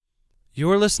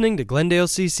You're listening to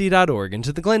GlendaleCC.org and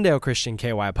to the Glendale Christian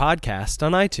KY podcast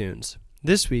on iTunes.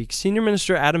 This week, Senior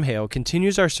Minister Adam Hale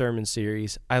continues our sermon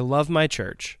series, I Love My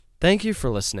Church. Thank you for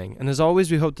listening, and as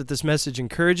always, we hope that this message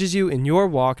encourages you in your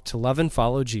walk to love and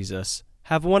follow Jesus.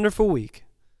 Have a wonderful week.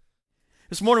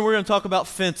 This morning, we're going to talk about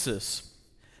fences.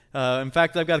 In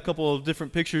fact, I've got a couple of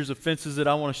different pictures of fences that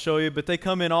I want to show you, but they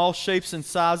come in all shapes and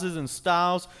sizes and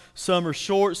styles. Some are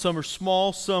short, some are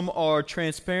small, some are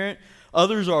transparent.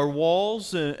 Others are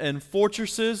walls and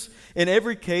fortresses. In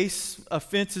every case, a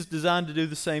fence is designed to do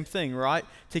the same thing, right?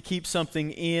 To keep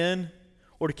something in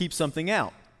or to keep something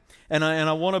out. And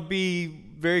I want to be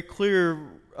very clear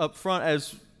up front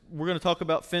as we're going to talk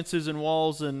about fences and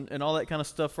walls and all that kind of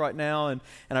stuff right now. And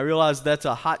I realize that's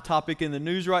a hot topic in the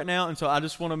news right now. And so I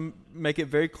just want to make it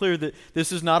very clear that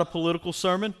this is not a political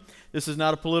sermon. This is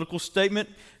not a political statement.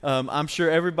 I'm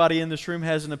sure everybody in this room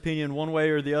has an opinion one way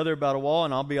or the other about a wall,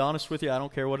 and I'll be honest with you, I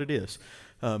don't care what it is.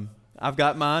 I've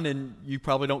got mine, and you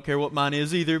probably don't care what mine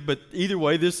is either, but either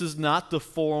way, this is not the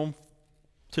forum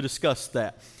to discuss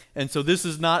that. And so this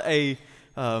is not a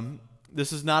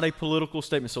political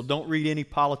statement, so don't read any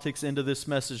politics into this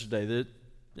message today.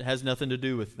 It has nothing to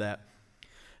do with that.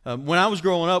 When I was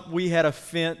growing up, we had a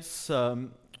fence.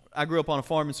 I grew up on a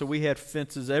farm, and so we had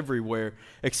fences everywhere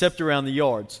except around the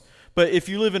yards. But if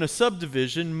you live in a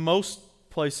subdivision, most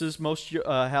places, most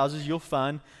houses, you'll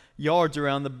find yards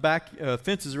around the back,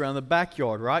 fences around the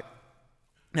backyard, right?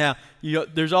 Now,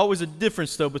 there's always a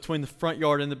difference, though, between the front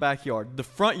yard and the backyard. The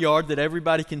front yard that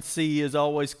everybody can see is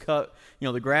always cut.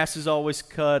 The grass is always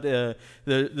cut.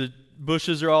 The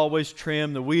bushes are always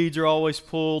trimmed. The weeds are always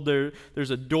pulled.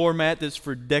 There's a doormat that's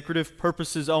for decorative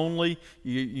purposes only.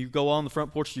 You go on the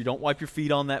front porch. You don't wipe your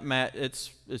feet on that mat. It's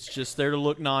just there to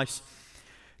look nice.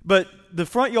 But the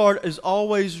front yard is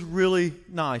always really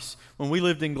nice. When we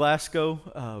lived in Glasgow,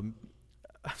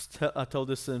 I told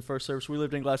this in first service. We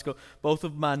lived in Glasgow. Both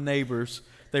of my neighbors,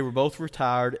 they were both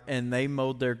retired, and they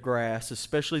mowed their grass,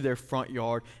 especially their front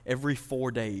yard, every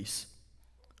 4 days.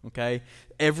 Okay?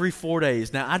 Every 4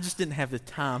 days. Now, I just didn't have the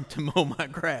time to mow my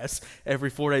grass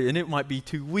every 4 days, and it might be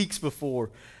 2 weeks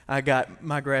before I got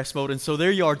my grass mowed, and so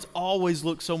their yards always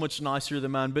look so much nicer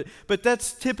than mine. But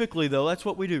that's typically, though, that's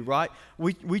what we do, right?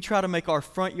 We try to make our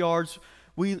front yards,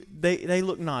 they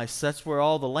look nice. That's where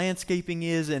all the landscaping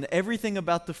is, and everything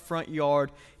about the front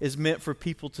yard is meant for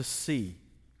people to see.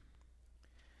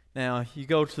 Now, you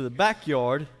go to the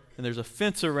backyard, and there's a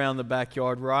fence around the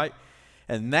backyard, right?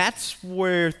 And that's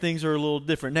where things are a little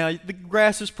different. Now, the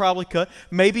grass is probably cut,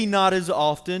 maybe not as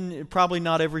often, probably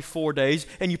not every 4 days,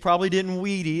 and you probably didn't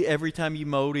weed eat every time you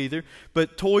mowed either.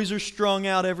 But toys are strung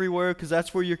out everywhere because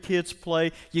that's where your kids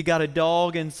play. You got a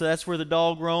dog, and so that's where the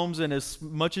dog roams, and as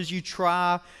much as you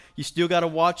try, you still got to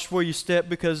watch where you step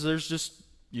because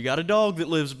you got a dog that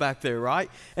lives back there,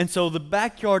 right? And so the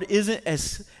backyard isn't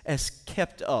as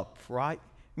kept up, right?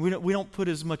 We don't put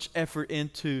as much effort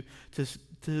into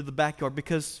to the backyard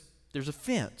because there's a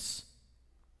fence.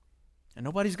 And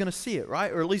nobody's going to see it,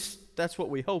 right? Or at least that's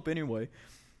what we hope anyway.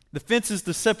 The fence is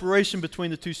the separation between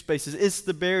the two spaces. It's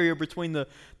the barrier between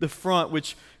the front,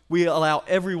 which we allow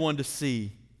everyone to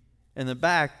see, and the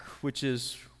back, which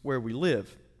is where we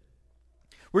live.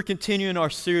 We're continuing our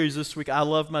series this week, I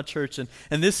Love My Church, and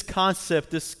this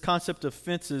concept of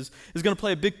fences is going to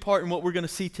play a big part in what we're going to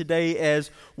see today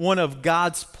as one of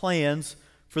God's plans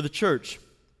for the church.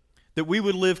 That we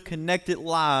would live connected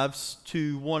lives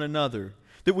to one another.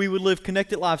 That we would live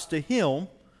connected lives to Him.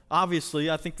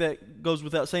 Obviously, I think that goes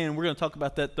without saying, and we're going to talk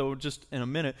about that, though, just in a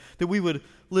minute. That we would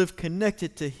live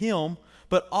connected to Him,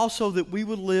 but also that we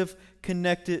would live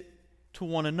connected to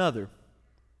one another.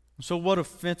 So what do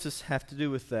fences have to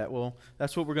do with that? Well,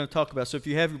 that's what we're going to talk about. So if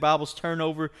you have your Bibles, turn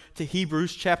over to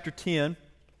Hebrews chapter 10.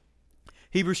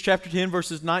 Hebrews chapter 10,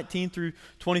 verses 19 through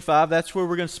 25. That's where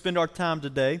we're going to spend our time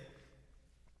today.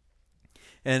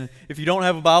 And if you don't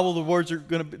have a Bible,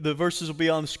 the verses will be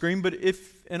on the screen. But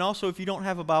if you don't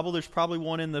have a Bible, there's probably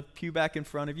one in the pew back in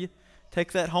front of you.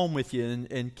 Take that home with you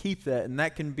and keep that, and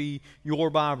that can be your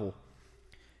Bible.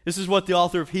 This is what the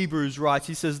author of Hebrews writes.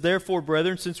 He says, "Therefore,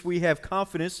 brethren, since we have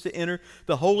confidence to enter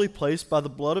the holy place by the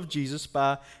blood of Jesus,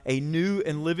 by a new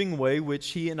and living way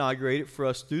which He inaugurated for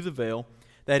us through the veil,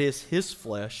 that is His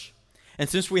flesh, and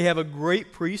since we have a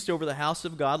great priest over the house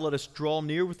of God, let us draw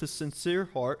near with a sincere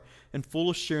heart and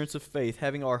full assurance of faith,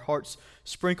 having our hearts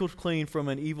sprinkled clean from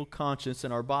an evil conscience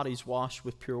and our bodies washed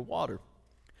with pure water.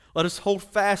 Let us hold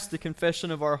fast the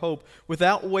confession of our hope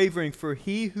without wavering, for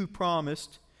He who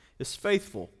promised is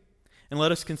faithful. And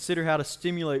let us consider how to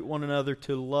stimulate one another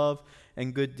to love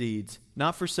and good deeds,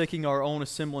 not forsaking our own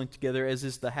assembling together, as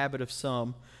is the habit of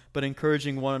some, but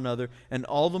encouraging one another, and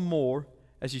all the more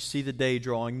as you see the day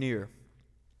drawing near.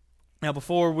 Now,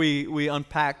 before we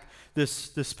unpack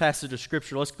this passage of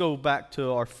Scripture, let's go back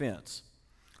to our fence.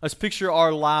 Let's picture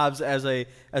our lives as a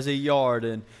yard,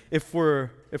 and if we're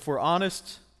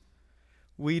honest,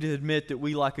 we'd admit that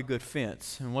we like a good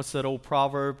fence. And what's that old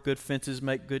proverb? Good fences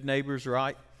make good neighbors,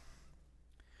 right?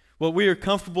 What we are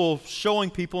comfortable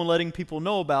showing people and letting people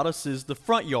know about us is the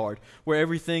front yard, where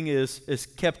everything is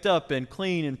kept up and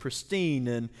clean and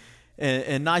pristine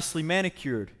and nicely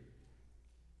manicured.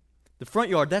 The front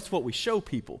yard, that's what we show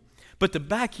people. But the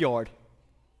backyard,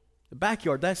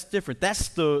 that's different. That's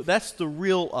the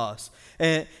real us.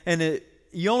 And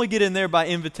you only get in there by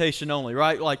invitation only,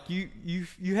 right? Like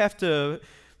you have to,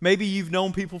 maybe you've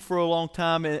known people for a long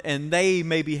time and they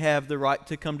maybe have the right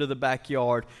to come to the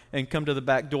backyard and come to the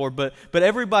back door. But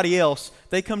everybody else,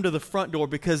 they come to the front door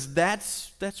because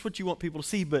that's what you want people to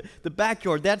see. But the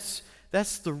backyard, that's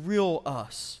the real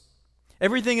us.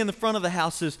 Everything in the front of the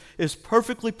house is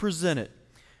perfectly presented.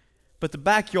 But the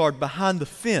backyard behind the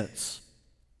fence,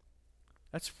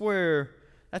 that's where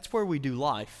we do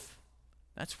life.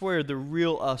 That's where the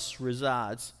real us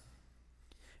resides.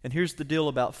 And here's the deal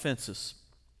about fences.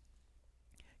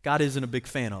 God isn't a big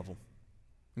fan of them.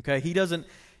 Okay? He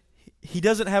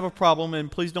doesn't have a problem,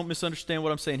 and please don't misunderstand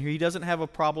what I'm saying here. He doesn't have a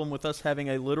problem with us having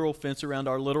a literal fence around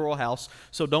our literal house.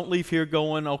 So don't leave here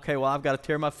going, okay, well, I've got to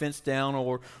tear my fence down,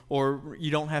 or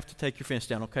you don't have to take your fence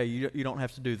down, okay? You don't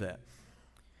have to do that.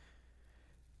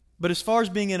 But as far as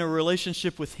being in a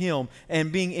relationship with Him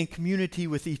and being in community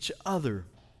with each other,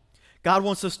 God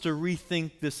wants us to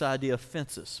rethink this idea of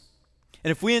fences. And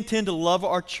if we intend to love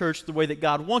our church the way that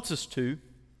God wants us to,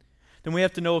 then we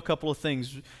have to know a couple of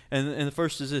things. And the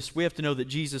first is this: we have to know that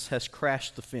Jesus has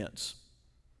crashed the fence.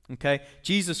 Okay?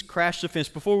 Jesus crashed the fence.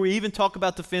 Before we even talk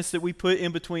about the fence that we put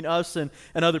in between us and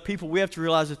other people, we have to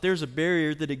realize that there's a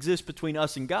barrier that exists between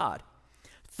us and God.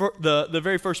 The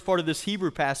very first part of this Hebrew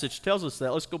passage tells us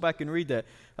that. Let's go back and read that,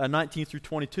 19 through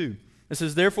 22. It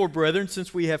says, "Therefore, brethren,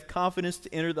 since we have confidence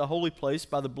to enter the holy place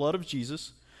by the blood of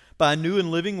Jesus, by a new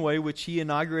and living way which He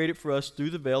inaugurated for us through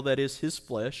the veil, that is, His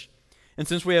flesh, and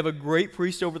since we have a great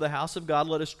priest over the house of God,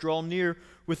 let us draw near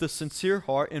with a sincere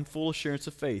heart and full assurance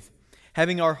of faith,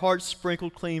 having our hearts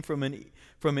sprinkled clean from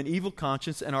an evil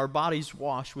conscience and our bodies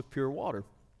washed with pure water."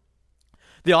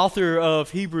 The author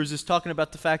of Hebrews is talking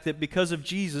about the fact that because of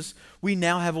Jesus, we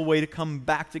now have a way to come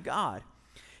back to God.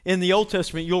 In the Old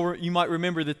Testament, you might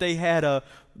remember that they had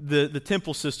the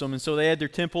temple system, and so they had their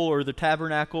temple or the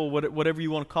tabernacle, whatever you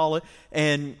want to call it,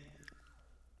 and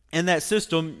in that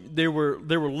system, there were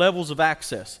levels of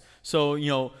access.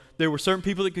 So, there were certain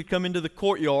people that could come into the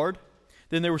courtyard,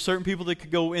 then there were certain people that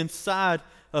could go inside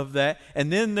of that,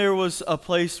 and then there was a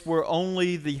place where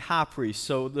only the high priest,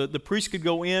 so the priest could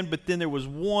go in, but then there was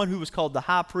one who was called the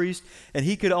high priest, and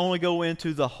he could only go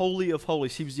into the Holy of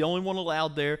Holies. He was the only one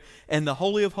allowed there, and the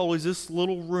Holy of Holies, this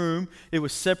little room, it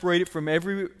was separated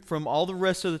from all the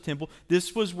rest of the temple.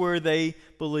 This was where they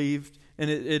believed, and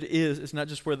it's not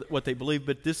just what they believed,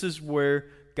 but this is where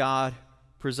God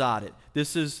presided.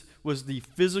 This was the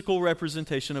physical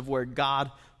representation of where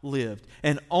God lived,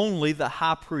 and only the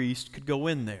high priest could go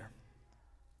in there.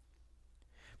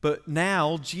 But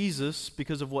now Jesus,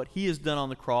 because of what He has done on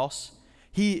the cross,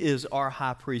 He is our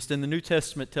high priest. And the New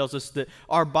Testament tells us that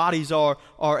our bodies are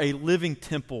a living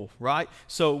temple, right?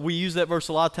 So we use that verse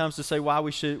a lot of times to say why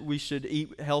we should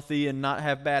eat healthy and not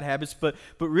have bad habits, but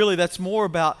really that's more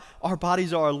about our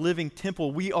bodies are a living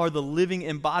temple. We are the living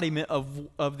embodiment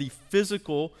of the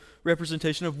physical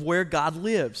representation of where God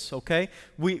lives, okay?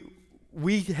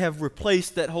 We have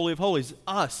replaced that Holy of Holies.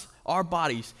 Us, our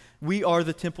bodies, we are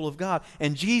the temple of God.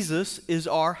 And Jesus is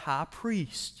our high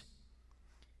priest.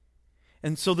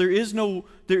 And so there is no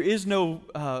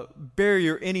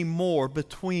barrier anymore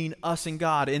between us and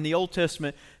God. In the Old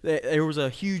Testament, there was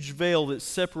a huge veil that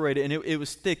separated, and it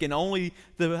was thick, and only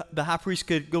the high priest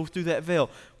could go through that veil.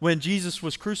 When Jesus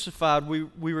was crucified,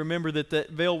 we remember that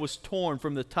veil was torn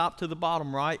from the top to the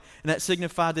bottom, right? And that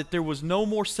signified that there was no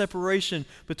more separation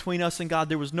between us and God.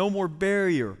 There was no more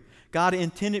barrier. God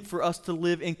intended for us to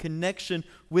live in connection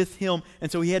with Him,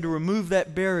 and so He had to remove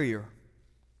that barrier.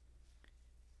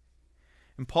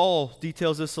 And Paul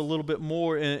details this a little bit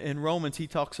more in Romans. He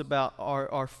talks about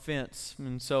our fence.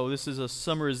 And so this is a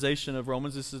summarization of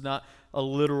Romans. This is not a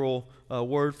literal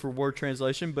word-for-word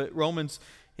translation, but Romans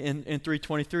in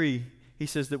 3:23, he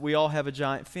says that we all have a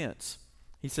giant fence.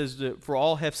 He says that for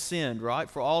all have sinned, right?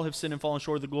 For all have sinned and fallen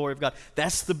short of the glory of God.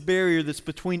 That's the barrier that's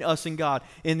between us and God.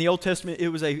 In the Old Testament, it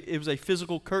was a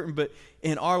physical curtain, but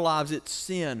in our lives, it's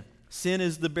sin. Sin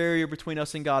is the barrier between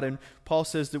us and God, and Paul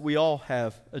says that we all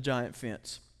have a giant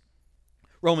fence.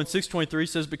 Romans 6:23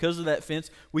 says because of that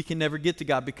fence, we can never get to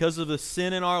God. Because of the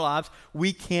sin in our lives,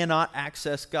 we cannot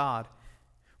access God.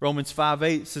 Romans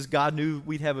 5:8 says God knew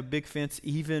we'd have a big fence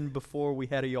even before we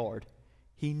had a yard.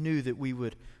 He knew that we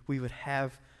would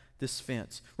have this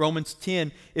fence. Romans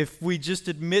 10, if we just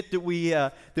admit that we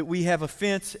have a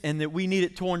fence and that we need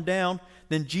it torn down,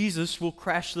 then Jesus will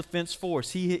crash the fence for us.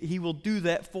 He will do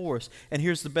that for us. And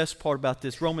here's the best part about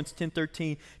this. Romans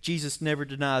 10:13, Jesus never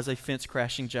denies a fence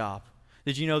crashing job.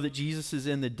 Did you know that Jesus is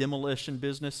in the demolition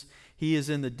business? He is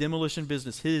in the demolition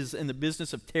business. He is in the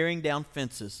business of tearing down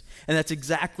fences. And that's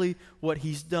exactly what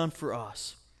He's done for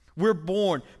us. We're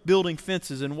born building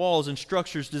fences and walls and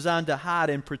structures designed to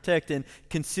hide and protect and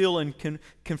conceal and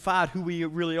confide who we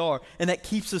really are. And that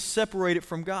keeps us separated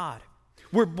from God.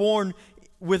 We're born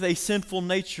with a sinful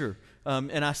nature.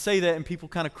 And I say that and people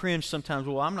kind of cringe sometimes.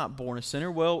 Well, I'm not born a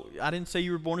sinner. Well, I didn't say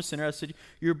you were born a sinner. I said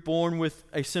you're born with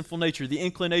a sinful nature, the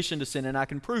inclination to sin, and I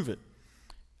can prove it.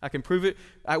 I can prove it.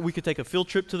 We could take a field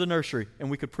trip to the nursery and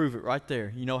we could prove it right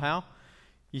there. You know how?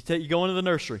 You go into the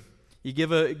nursery. You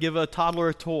give a toddler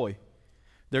a toy.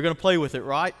 They're going to play with it,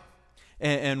 right?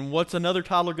 And what's another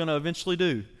toddler going to eventually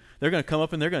do? They're going to come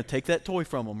up and they're going to take that toy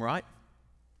from them, right?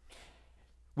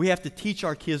 We have to teach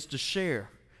our kids to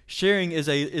share. Sharing is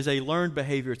a learned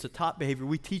behavior. It's a taught behavior.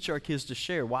 We teach our kids to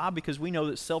share. Why? Because we know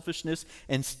that selfishness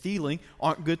and stealing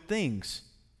aren't good things.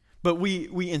 But we're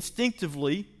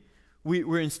instinctively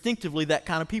that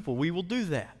kind of people. We will do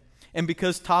that. And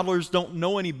because toddlers don't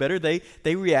know any better, they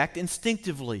react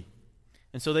instinctively.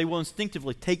 And so they will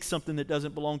instinctively take something that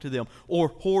doesn't belong to them or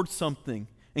hoard something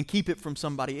and keep it from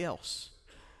somebody else.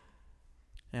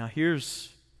 Now here's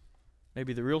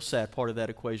maybe the real sad part of that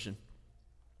equation.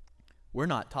 We're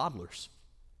not toddlers.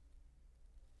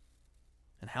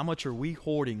 And how much are we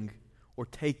hoarding or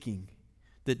taking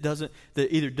that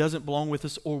either doesn't belong with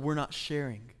us or we're not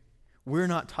sharing? We're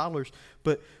not toddlers,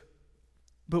 but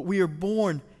we are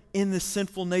born in this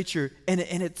sinful nature, and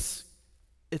it's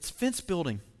fence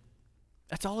building.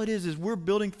 That's all it is we're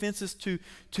building fences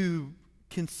to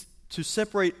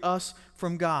separate us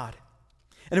from God.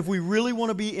 And if we really want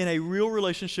to be in a real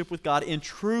relationship with God, in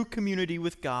true community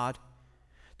with God,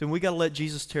 then we got to let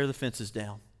Jesus tear the fences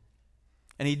down.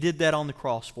 And He did that on the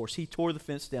cross for us. He tore the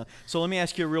fence down. So let me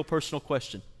ask you a real personal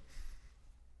question.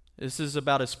 This is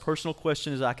about as personal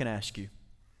question as I can ask you.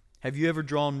 Have you ever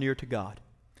drawn near to God?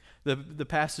 The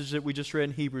passage that we just read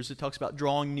in Hebrews, it talks about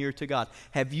drawing near to God.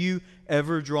 Have you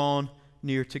ever drawn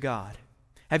near to God?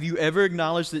 Have you ever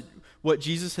acknowledged that what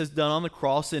Jesus has done on the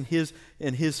cross in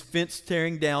his fence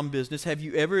tearing down business? Have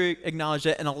you ever acknowledged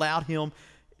that and allowed Him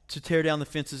to tear down the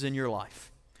fences in your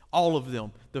life? All of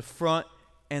them, the front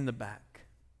and the back.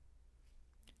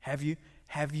 Have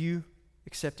you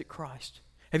accepted Christ?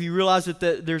 Have you realized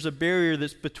that there's a barrier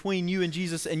that's between you and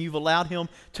Jesus, and you've allowed Him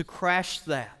to crash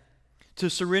that, to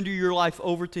surrender your life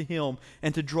over to Him,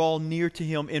 and to draw near to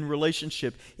Him in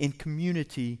relationship, in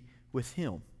community with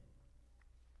Him?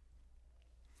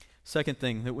 Second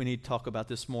thing that we need to talk about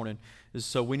this morning is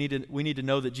so we need to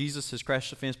know that Jesus has crashed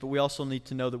the fence, but we also need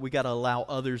to know that we got to allow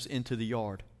others into the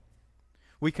yard.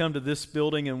 We come to this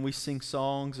building and we sing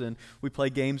songs and we play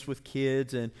games with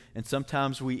kids and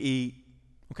sometimes we eat.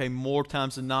 Okay, more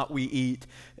times than not we eat.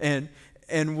 And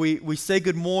we say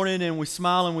good morning and we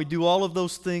smile and we do all of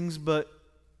those things, but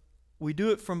we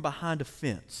do it from behind a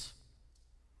fence.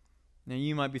 Now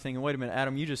you might be thinking, wait a minute,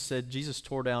 Adam, you just said Jesus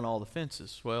tore down all the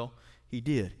fences. Well, He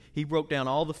did. He broke down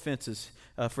all the fences.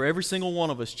 For every single one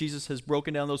of us, Jesus has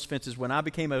broken down those fences. When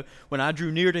I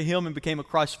drew near to Him and became a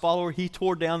Christ follower, He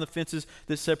tore down the fences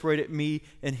that separated me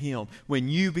and Him. When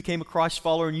you became a Christ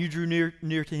follower and you drew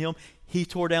near to Him, He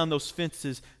tore down those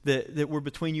fences that were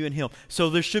between you and Him. So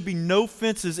there should be no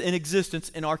fences in existence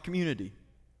in our community.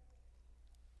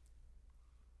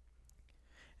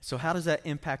 So how does that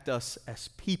impact us as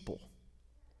people?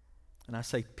 And I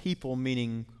say people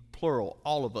meaning plural,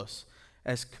 all of us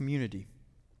as community.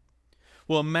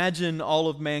 Well, imagine all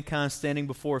of mankind standing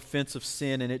before a fence of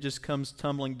sin and it just comes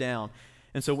tumbling down.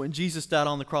 And so when Jesus died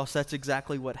on the cross, that's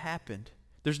exactly what happened.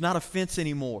 There's not a fence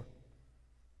anymore.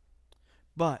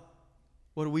 But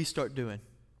what do we start doing?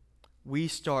 We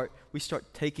start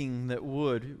taking that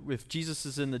wood. If Jesus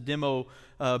is in the demo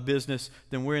business,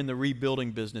 then we're in the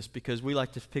rebuilding business, because we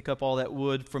like to pick up all that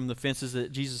wood from the fences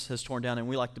that Jesus has torn down, and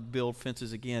we like to build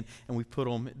fences again, and we put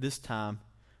them this time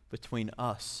between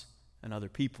us and other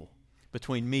people.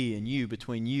 between me and you,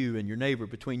 between you and your neighbor,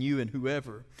 between you and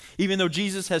whoever. Even though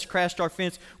Jesus has crashed our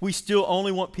fence, we still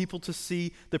only want people to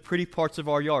see the pretty parts of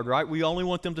our yard, right? We only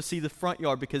want them to see the front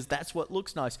yard because that's what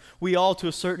looks nice. We all, to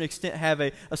a certain extent, have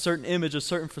a certain image, a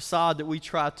certain facade that we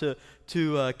try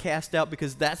to cast out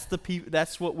because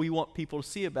that's what we want people to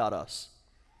see about us.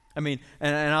 I mean,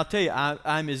 and I'll tell you,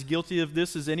 I'm as guilty of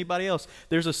this as anybody else.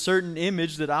 There's a certain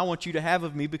image that I want you to have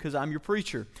of me because I'm your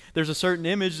preacher. There's a certain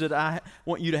image that I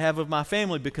want you to have of my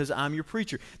family because I'm your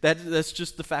preacher. That's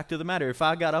just the fact of the matter. If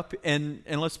I got up, and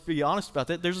let's be honest about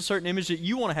that, there's a certain image that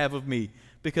you want to have of me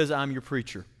because I'm your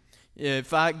preacher.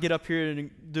 If I get up here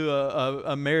and do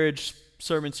a marriage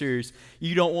sermon series,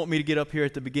 you don't want me to get up here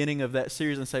at the beginning of that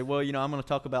series and say, well, I'm going to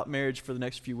talk about marriage for the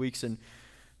next few weeks, and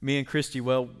me and Christy,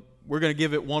 well, we're going to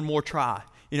give it one more try.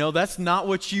 That's not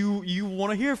what you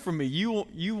want to hear from me.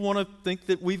 You want to think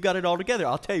that we've got it all together.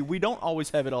 I'll tell you, we don't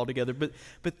always have it all together,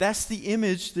 but that's the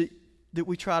image that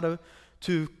we try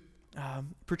to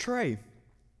portray.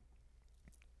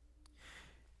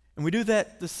 And we do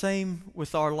that the same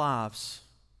with our lives,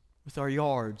 with our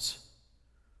yards.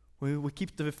 We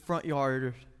keep the front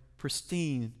yard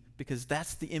pristine because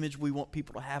that's the image we want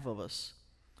people to have of us.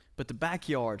 But the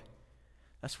backyard,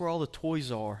 that's where all the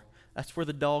toys are. That's where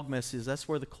the dog mess is. That's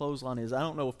where the clothesline is. I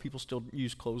don't know if people still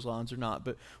use clotheslines or not,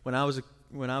 but when I was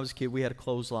a kid, we had a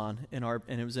clothesline and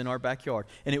it was in our backyard,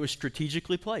 and it was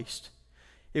strategically placed.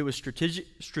 It was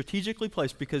strategically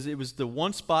placed because it was the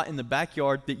one spot in the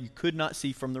backyard that you could not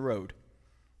see from the road.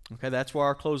 Okay, that's where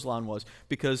our clothesline was,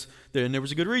 because there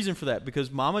was a good reason for that,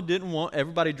 because Mama didn't want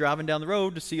everybody driving down the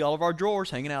road to see all of our drawers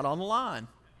hanging out on the line.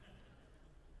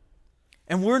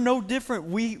 And we're no different.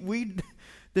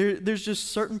 There's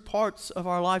just certain parts of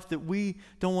our life that we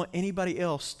don't want anybody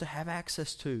else to have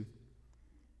access to.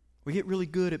 We get really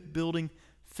good at building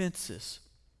fences.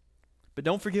 But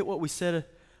don't forget what we said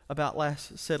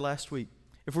last week.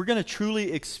 If we're going to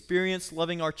truly experience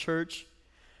loving our church,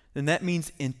 then that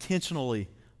means intentionally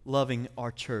loving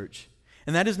our church.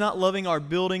 And that is not loving our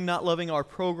building, not loving our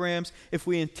programs. If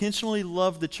we intentionally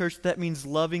love the church, that means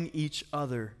loving each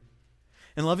other.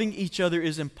 And loving each other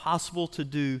is impossible to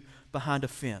do behind a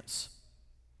fence.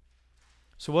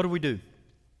 So what do we do?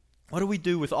 What do we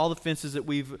do with all the fences that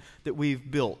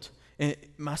we've built, and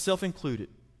myself included?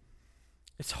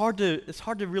 It's hard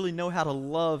to really know how to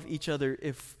love each other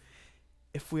if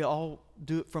we all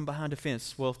do it from behind a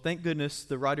fence. Well, thank goodness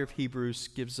the writer of Hebrews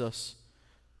gives us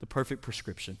the perfect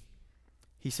prescription.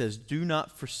 He says, "Do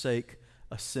not forsake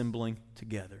assembling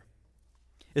together."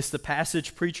 It's the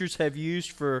passage preachers have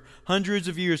used for hundreds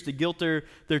of years to guilt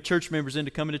their church members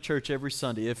into coming to church every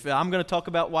Sunday. If I'm going to talk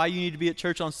about why you need to be at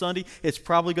church on Sunday, it's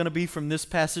probably going to be from this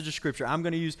passage of Scripture. I'm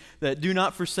going to use that, do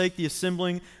not forsake the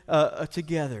assembling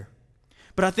together.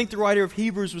 But I think the writer of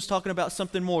Hebrews was talking about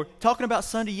something more. Talking about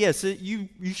Sunday, yes, you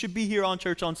should be here on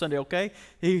church on Sunday, okay?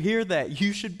 You hear that.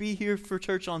 You should be here for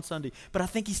church on Sunday. But I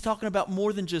think he's talking about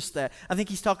more than just that. I think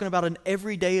he's talking about an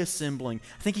everyday assembling.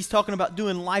 I think he's talking about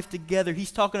doing life together.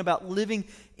 He's talking about living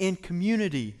in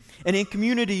community. And in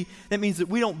community, that means that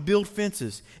we don't build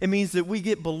fences. It means that we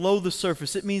get below the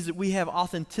surface. It means that we have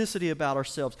authenticity about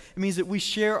ourselves. It means that we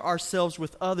share ourselves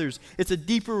with others. It's a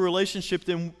deeper relationship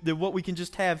than what we can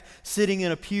just have sitting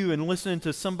in a pew and listening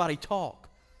to somebody talk.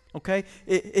 Okay?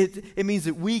 It means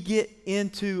that we get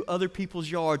into other people's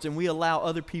yards and we allow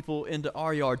other people into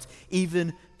our yards,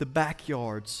 even the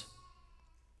backyards.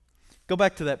 Go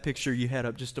back to that picture you had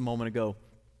up just a moment ago.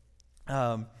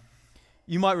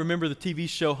 You might remember the TV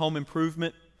show Home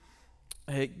Improvement.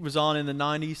 It was on in the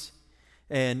 90s,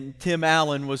 and Tim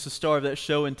Allen was the star of that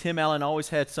show, and Tim Allen always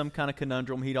had some kind of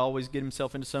conundrum. He'd always get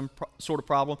himself into some sort of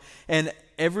problem, and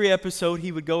every episode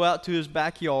he would go out to his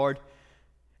backyard,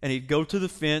 and he'd go to the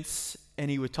fence, and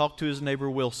he would talk to his neighbor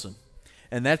Wilson,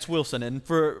 and that's Wilson. And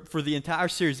for the entire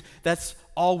series, that's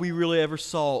all we really ever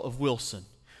saw of Wilson.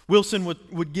 Wilson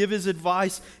would give his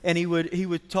advice, and he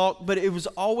would talk, but it was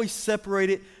always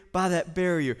separated by that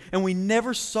barrier. And we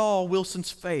never saw Wilson's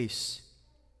face.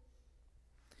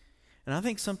 And I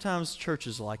think sometimes church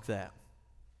is like that.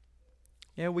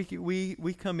 Yeah,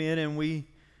 we come in and we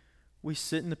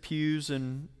sit in the pews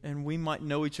and we might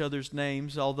know each other's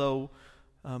names, although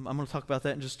I'm going to talk about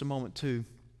that in just a moment too.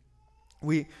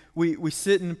 We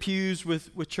sit in the pews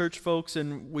with church folks,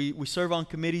 and we serve on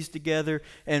committees together,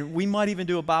 and we might even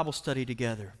do a Bible study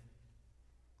together.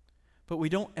 But we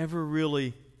don't ever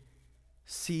really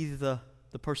see the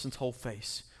person's whole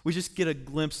face. We just get a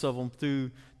glimpse of them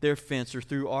through their fence or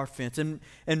through our fence. And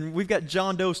we've got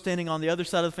John Doe standing on the other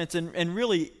side of the fence, and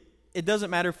really, it doesn't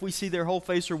matter if we see their whole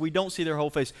face or we don't see their whole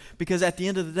face, because at the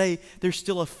end of the day, there's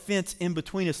still a fence in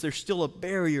between us. There's still a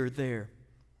barrier there.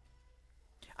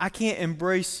 I can't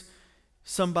embrace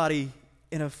somebody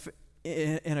in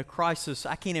a crisis.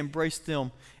 I can't embrace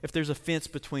them if there's a fence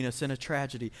between us in a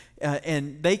tragedy.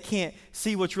 And they can't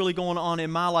see what's really going on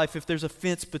in my life if there's a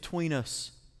fence between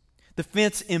us. The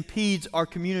fence impedes our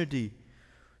community.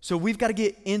 So we've got to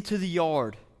get into the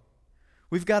yard.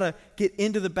 We've got to get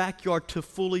into the backyard to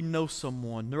fully know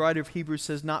someone. The writer of Hebrews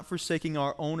says, not forsaking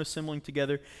our own assembling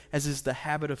together, as is the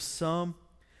habit of some,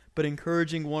 but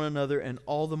encouraging one another, and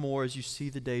all the more as you see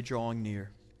the day drawing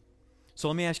near. So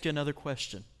let me ask you another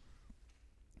question.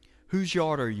 Whose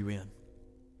yard are you in?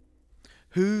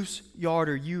 Whose yard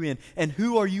are you in? And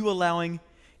who are you allowing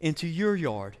into your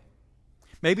yard?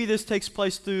 Maybe this takes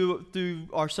place through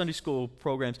our Sunday school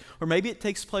programs, or maybe it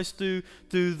takes place through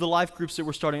the life groups that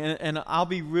we're starting. And I'll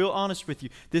be real honest with you.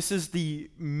 This is the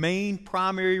main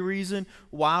primary reason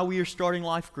why we are starting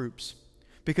life groups,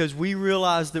 because we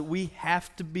realize that we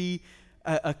have to be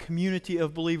a community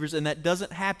of believers, and that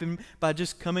doesn't happen by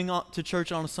just coming to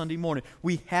church on a Sunday morning.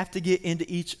 We have to get into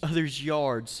each other's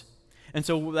yards. And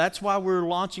so that's why we're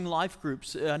launching life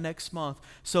groups next month,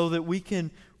 so that we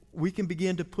can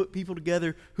begin to put people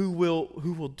together who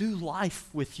will do life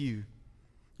with you.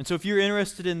 And so if you're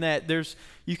interested in that,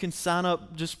 you can sign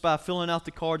up just by filling out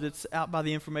the card that's out by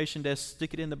the information desk,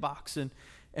 stick it in the box,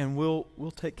 and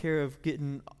we'll take care of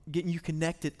getting you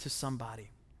connected to somebody.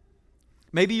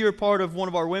 Maybe you're a part of one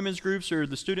of our women's groups or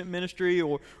the student ministry,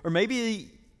 or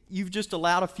maybe you've just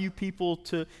allowed a few people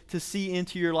to see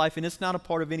into your life, and it's not a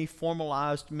part of any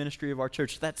formalized ministry of our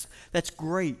church. That's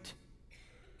great.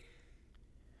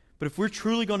 But if we're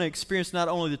truly going to experience not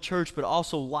only the church, but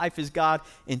also life as God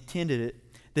intended it,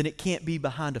 then it can't be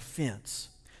behind a fence.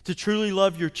 To truly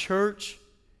love your church,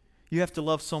 you have to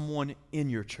love someone in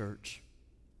your church.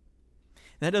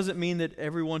 And that doesn't mean that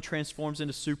everyone transforms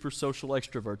into super social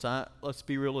extroverts. Let's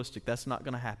be realistic. That's not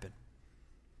going to happen.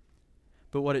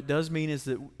 But what it does mean is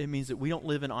that it means that we don't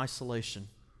live in isolation.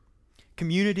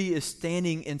 Community is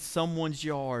standing in someone's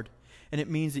yard, and it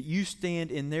means that you stand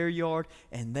in their yard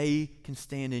and they can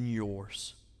stand in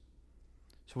yours.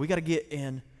 So we got to get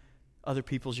in other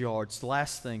people's yards. The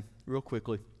last thing, real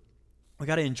quickly, we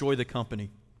got to enjoy the company.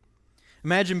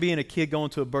 Imagine being a kid going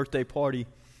to a birthday party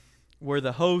where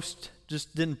the host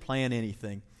just didn't plan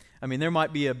anything. I mean, there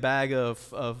might be a bag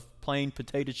of plain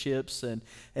potato chips, and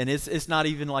it's not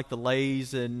even like the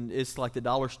Lay's, and it's like the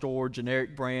dollar store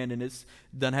generic brand, and it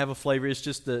doesn't have a flavor. It's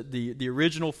just the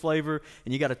original flavor,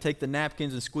 and you got to take the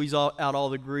napkins and squeeze out all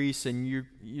the grease, and you're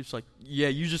just like, yeah,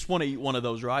 you just want to eat one of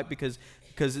those, right? Because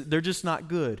they're just not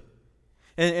good.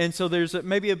 And so there's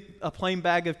maybe a plain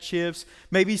bag of chips,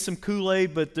 maybe some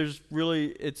Kool-Aid, but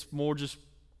it's more just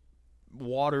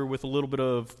water with a little bit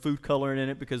of food coloring in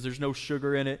it, because there's no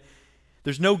sugar in it.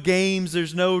 There's no games,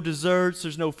 there's no desserts,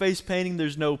 there's no face painting,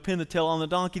 there's no pin the tail on the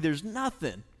donkey, there's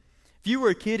nothing. If you were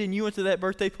a kid and you went to that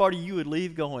birthday party, you would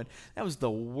leave going, that was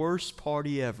the worst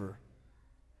party ever.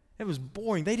 It was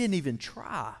boring. They didn't even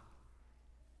try.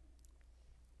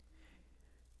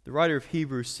 The writer of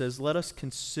Hebrews says, let us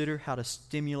consider how to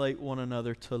stimulate one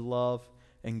another to love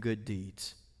and good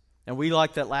deeds. And we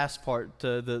like that last part,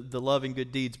 the love and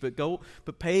good deeds,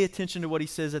 but pay attention to what he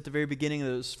says at the very beginning of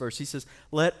this verse. He says,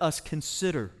 let us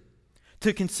consider.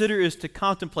 To consider is to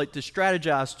contemplate, to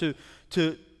strategize,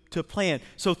 to plan.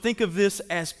 So think of this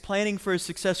as planning for a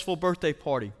successful birthday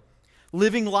party.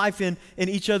 Living life in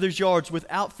each other's yards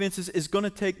without fences is going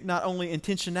to take not only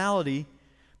intentionality,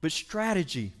 but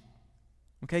strategy.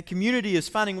 Okay, community is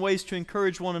finding ways to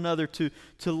encourage one another to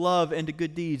love and to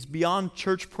good deeds beyond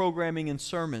church programming and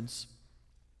sermons.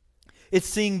 It's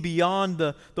seeing beyond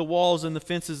the walls and the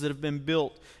fences that have been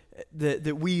built,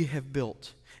 that we have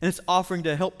built. And it's offering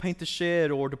to help paint the shed,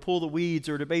 or to pull the weeds,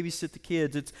 or to babysit the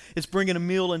kids. It's bringing a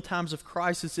meal in times of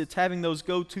crisis. It's having those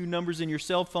go-to numbers in your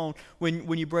cell phone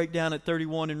when you break down at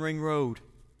 31 in Ring Road.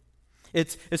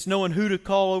 It's knowing who to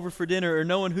call over for dinner, or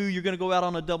knowing who you're going to go out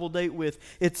on a double date with.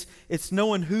 It's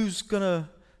knowing who's going to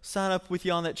sign up with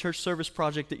you on that church service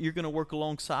project that you're going to work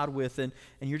alongside with, and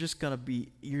you're going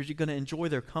to enjoy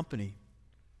their company.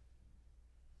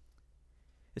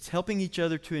 It's helping each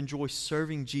other to enjoy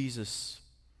serving Jesus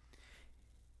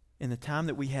in the time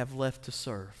that we have left to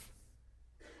serve.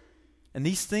 And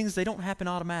these things, they don't happen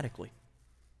automatically.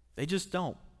 They just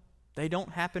don't. They don't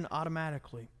happen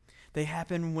automatically. They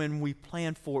happen when we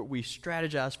plan for it, we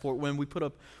strategize for it,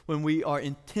 when we are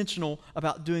intentional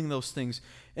about doing those things.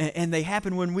 And they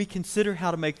happen when we consider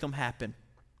how to make them happen.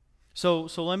 So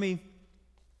let me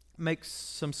make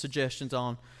some suggestions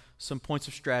on some points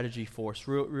of strategy for us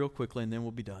real quickly, and then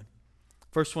we'll be done.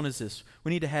 First one is this. We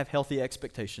need to have healthy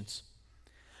expectations.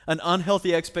 An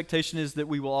unhealthy expectation is that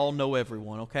we will all know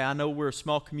everyone, okay? I know we're a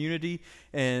small community,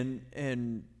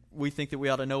 and we think that we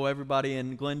ought to know everybody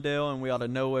in Glendale, and we ought to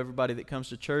know everybody that comes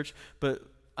to church, but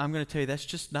I'm going to tell you that's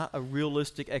just not a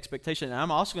realistic expectation. And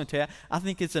I'm also going to tell you, I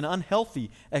think it's an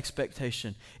unhealthy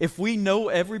expectation. If we know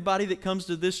everybody that comes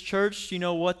to this church, you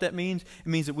know what that means? It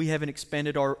means that we haven't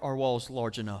expanded our walls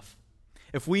large enough.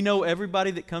 If we know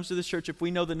everybody that comes to this church, if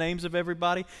we know the names of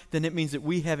everybody, then it means that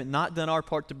we haven't not done our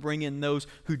part to bring in those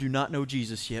who do not know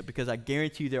Jesus yet, because I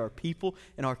guarantee you there are people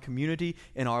in our community,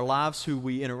 in our lives, who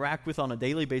we interact with on a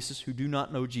daily basis who do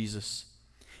not know Jesus.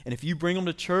 And if you bring them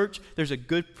to church, there's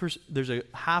a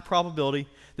high probability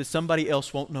that somebody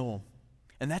else won't know them.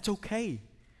 And that's okay.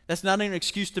 That's not an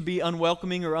excuse to be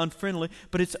unwelcoming or unfriendly,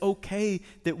 but it's okay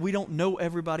that we don't know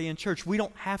everybody in church. We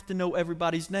don't have to know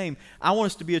everybody's name. I want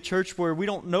us to be a church where we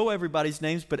don't know everybody's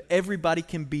names, but everybody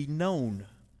can be known.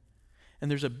 And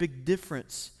there's a big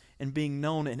difference in being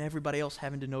known and everybody else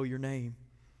having to know your name.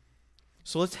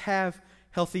 So let's have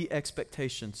healthy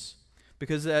expectations,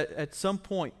 because at some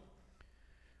point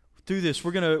through this,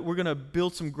 we're gonna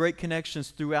build some great connections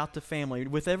throughout the family.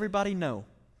 With everybody, no.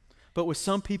 But with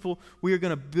some people, we are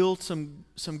going to build some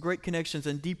great connections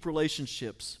and deep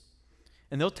relationships.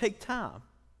 And they'll take time,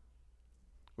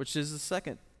 which is the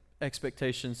second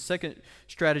expectation. Second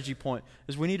strategy point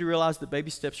is we need to realize that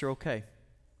baby steps are okay.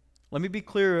 Let me be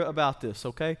clear about this,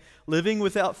 okay? Living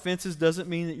without fences doesn't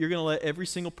mean that you're going to let every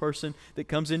single person that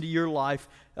comes into your life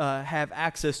have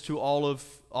access to all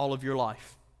of your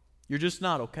life. You're just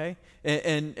not, okay?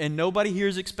 And nobody here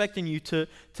is expecting you to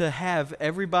have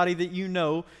everybody that you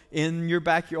know in your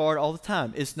backyard all the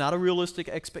time. It's not a realistic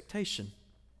expectation.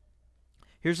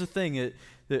 Here's the thing,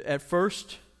 that at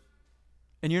first,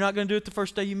 and you're not going to do it the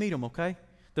first day you meet them, okay?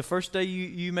 The first day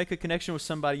you make a connection with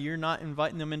somebody, you're not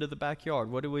inviting them into the backyard.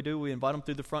 What do? We invite them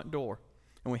through the front door.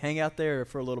 And we hang out there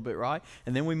for a little bit, right?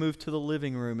 And then we move to the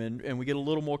living room and we get a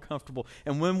little more comfortable.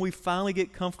 And when we finally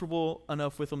get comfortable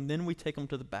enough with them, then we take them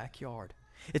to the backyard.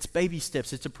 It's baby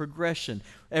steps. It's a progression.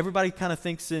 Everybody kind of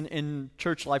thinks in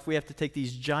church life we have to take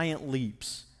these giant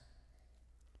leaps.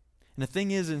 And the thing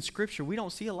is, in Scripture, we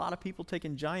don't see a lot of people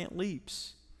taking giant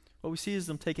leaps. What we see is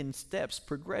them taking steps,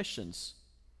 progressions.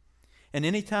 And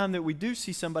any time that we do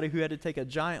see somebody who had to take a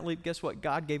giant leap, guess what?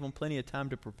 God gave them plenty of time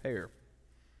to prepare.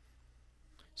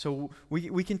 So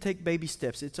we can take baby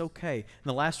steps. It's okay. And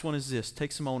the last one is this: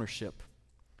 take some ownership.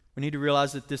 We need to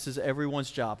realize that this is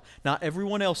everyone's job. Not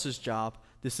everyone else's job.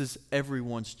 This is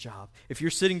everyone's job. If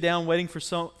you're sitting down waiting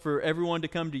for everyone to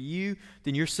come to you,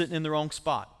 then you're sitting in the wrong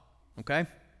spot. Okay?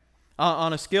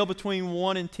 On a scale between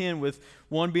 1 and 10, with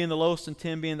 1 being the lowest and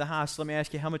 10 being the highest, let me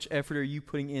ask you, how much effort are you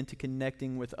putting into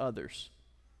connecting with others?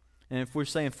 And if we're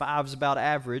saying 5 is about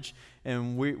average,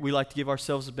 and we like to give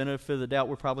ourselves the benefit of the doubt,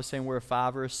 we're probably saying we're a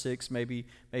 5 or a 6, maybe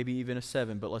even a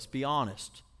 7. But let's be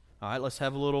honest. All right, let's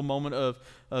have a little moment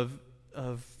of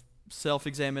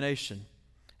self-examination.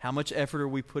 How much effort are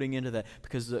we putting into that?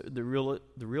 Because the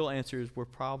real answer is we're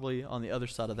probably on the other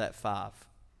side of that 5,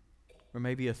 or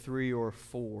maybe a 3 or a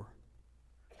 4.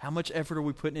 How much effort are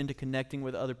we putting into connecting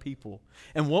with other people?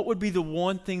 And what would be the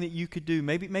one thing that you could do?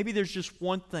 Maybe there's just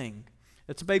one thing.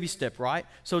 That's a baby step, right?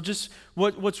 So just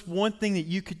what's one thing that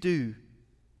you could do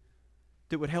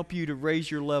that would help you to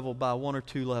raise your level by 1 or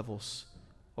 2 levels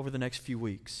over the next few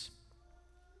weeks?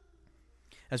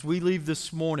 As we leave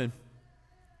this morning,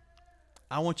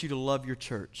 I want you to love your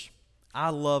church. I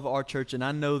love our church, and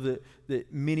I know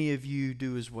that many of you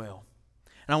do as well.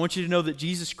 And I want you to know that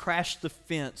Jesus crashed the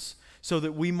fence so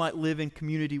that we might live in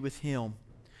community with Him.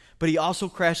 But He also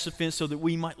crashed the fence so that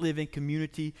we might live in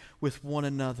community with one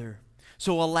another.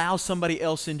 So allow somebody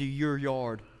else into your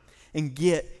yard and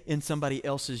get in somebody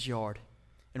else's yard.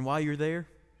 And while you're there,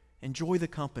 enjoy the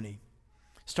company.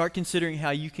 Start considering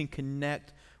how you can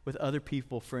connect with other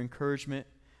people for encouragement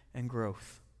and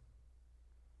growth.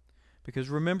 Because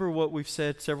remember what we've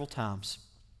said several times.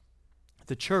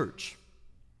 The church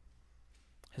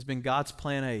has been God's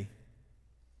plan A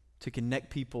to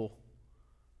connect people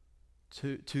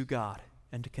to God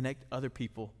and to connect other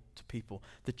people to people.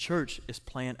 The church is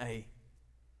plan A.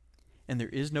 And there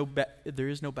is no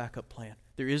backup plan.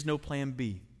 There is no plan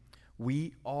B.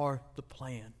 We are the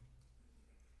plan.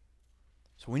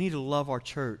 So we need to love our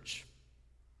church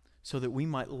so that we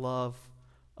might love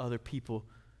other people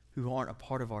who aren't a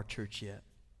part of our church yet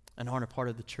and aren't a part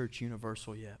of the church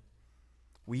universal yet.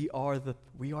 We are the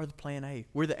plan A.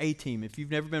 We're the A team. If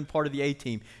you've never been part of the A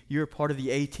team, you're a part of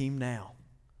the A team now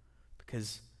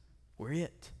because we're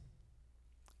it.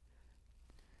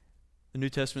 The New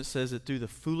Testament says that through the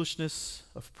foolishness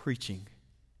of preaching,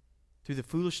 Through the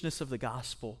foolishness of the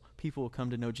gospel, people will come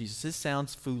to know Jesus. This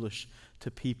sounds foolish to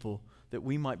people, that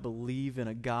we might believe in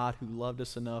a God who loved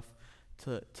us enough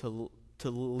to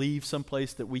leave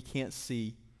someplace that we can't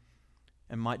see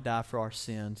and might die for our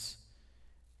sins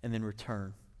and then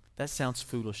return. That sounds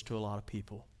foolish to a lot of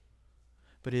people.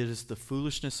 But it is the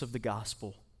foolishness of the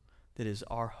gospel that is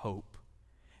our hope.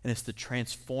 And it's the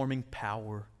transforming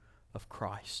power of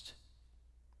Christ.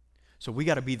 So we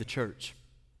got to be the church.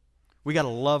 We got to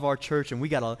love our church, and we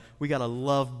got to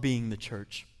love being the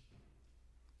church.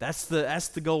 That's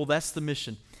the goal. That's the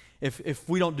mission. If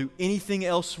we don't do anything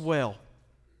else well,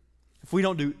 if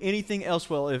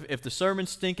the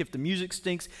sermons stink, if the music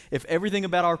stinks, if everything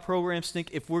about our program stink,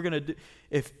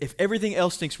 if everything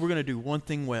else stinks, we're going to do one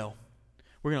thing well.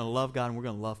 We're going to love God and we're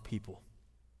going to love people,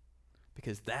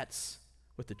 because that's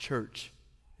what the church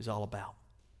is all about.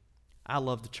 I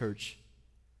love the church,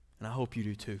 and I hope you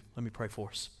do too. Let me pray for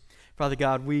us. Father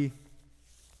God, we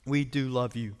do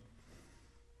love you.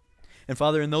 And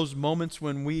Father, in those moments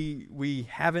when we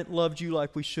haven't loved you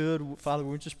like we should, Father,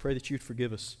 we just pray that you'd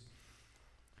forgive us.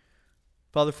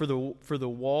 Father, for the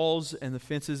walls and the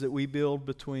fences that we build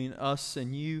between us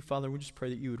and you, Father, we just pray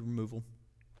that you would remove them,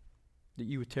 that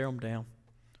you would tear them down.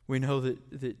 We know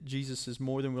that Jesus is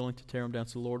more than willing to tear them down,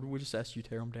 so Lord, we just ask you to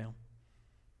tear them down.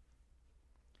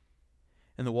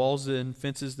 And the walls and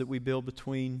fences that we build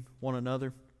between one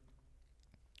another,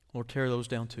 Lord, tear those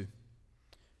down too.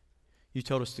 You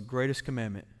told us the greatest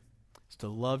commandment is to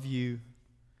love you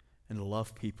and to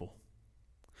love people.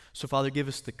 So, Father, give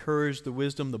us the courage, the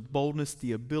wisdom, the boldness,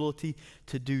 the ability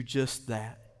to do just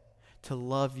that, to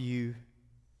love you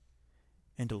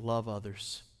and to love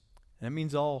others. And that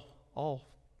means all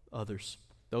others.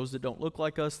 Those that don't look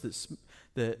like us,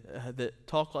 that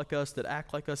talk like us, that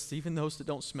act like us, even those that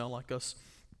don't smell like us.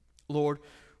 Lord,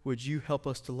 would you help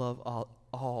us to love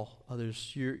all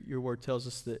others? Your word tells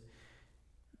us that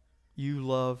you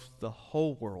loved the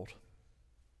whole world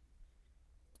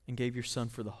and gave your Son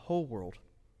for the whole world,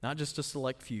 not just a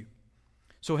select few.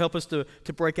 So help us to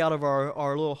break out of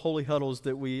our little holy huddles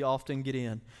that we often get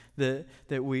in,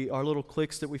 our little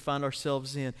cliques that we find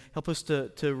ourselves in. Help us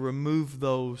to remove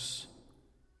those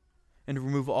and to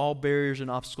remove all barriers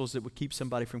and obstacles that would keep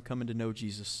somebody from coming to know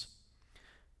Jesus.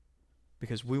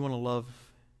 Because we want to love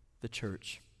the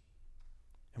church,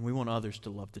 and we want others to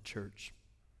love the church.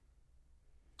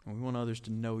 And we want others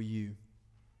to know you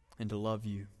and to love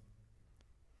you.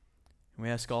 And we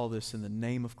ask all this in the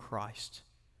name of Christ,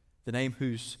 the name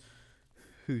whose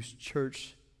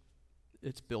church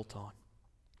it's built on.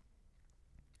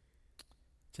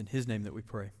 It's in his name that we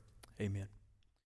pray. Amen.